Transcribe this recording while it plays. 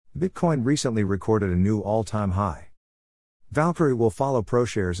Bitcoin recently recorded a new all-time high. Valkyrie will follow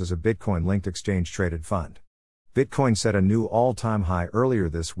ProShares as a Bitcoin-linked exchange-traded fund. Bitcoin set a new all-time high earlier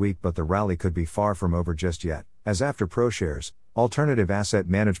this week, but the rally could be far from over just yet, as after ProShares, alternative asset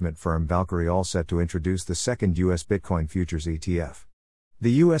management firm Valkyrie all set to introduce the second U.S. Bitcoin futures ETF.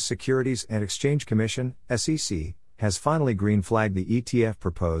 The U.S. Securities and Exchange Commission, SEC, has finally green-flagged the ETF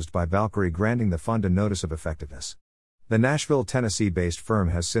proposed by Valkyrie, granting the fund a notice of effectiveness. The Nashville, Tennessee-based firm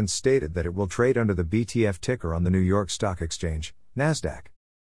has since stated that it will trade under the BTF ticker on the New York Stock Exchange, NASDAQ.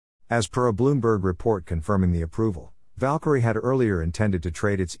 As per a Bloomberg report confirming the approval, Valkyrie had earlier intended to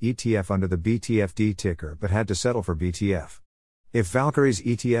trade its ETF under the BTFD ticker but had to settle for BTF. If Valkyrie's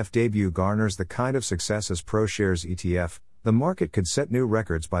ETF debut garners the kind of success as ProShares ETF, the market could set new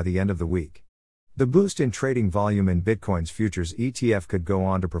records by the end of the week. The boost in trading volume in Bitcoin's futures ETF could go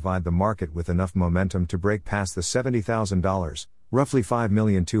on to provide the market with enough momentum to break past the $70,000, roughly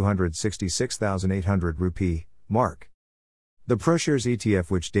 5,266,800 rupee, mark. The ProShares ETF,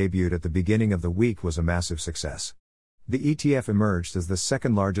 which debuted at the beginning of the week, was a massive success. The ETF emerged as the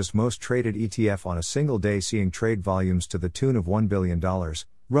second largest most traded ETF on a single day, seeing trade volumes to the tune of $1 billion,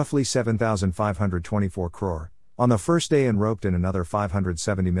 roughly 7,524 crore, on the first day, and roped in another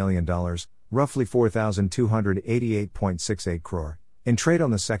 $570 million, roughly 4,288.68 crore, in trade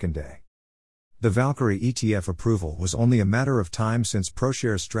on the second day. The Valkyrie ETF approval was only a matter of time, since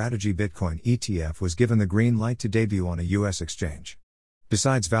ProShares Strategy Bitcoin ETF was given the green light to debut on a U.S. exchange.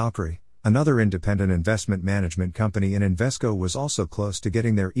 Besides Valkyrie, another independent investment management company in Invesco was also close to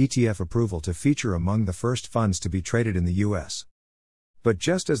getting their ETF approval to feature among the first funds to be traded in the U.S. But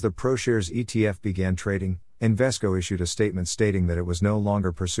just as the ProShares ETF began trading, Invesco issued a statement stating that it was no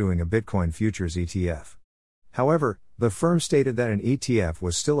longer pursuing a Bitcoin futures ETF. However, the firm stated that an ETF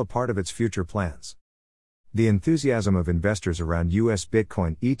was still a part of its future plans. The enthusiasm of investors around U.S.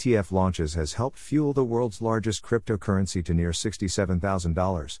 Bitcoin ETF launches has helped fuel the world's largest cryptocurrency to near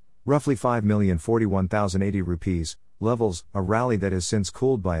 $67,000, roughly 5,041,080 rupees, levels, a rally that has since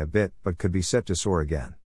cooled by a bit but could be set to soar again.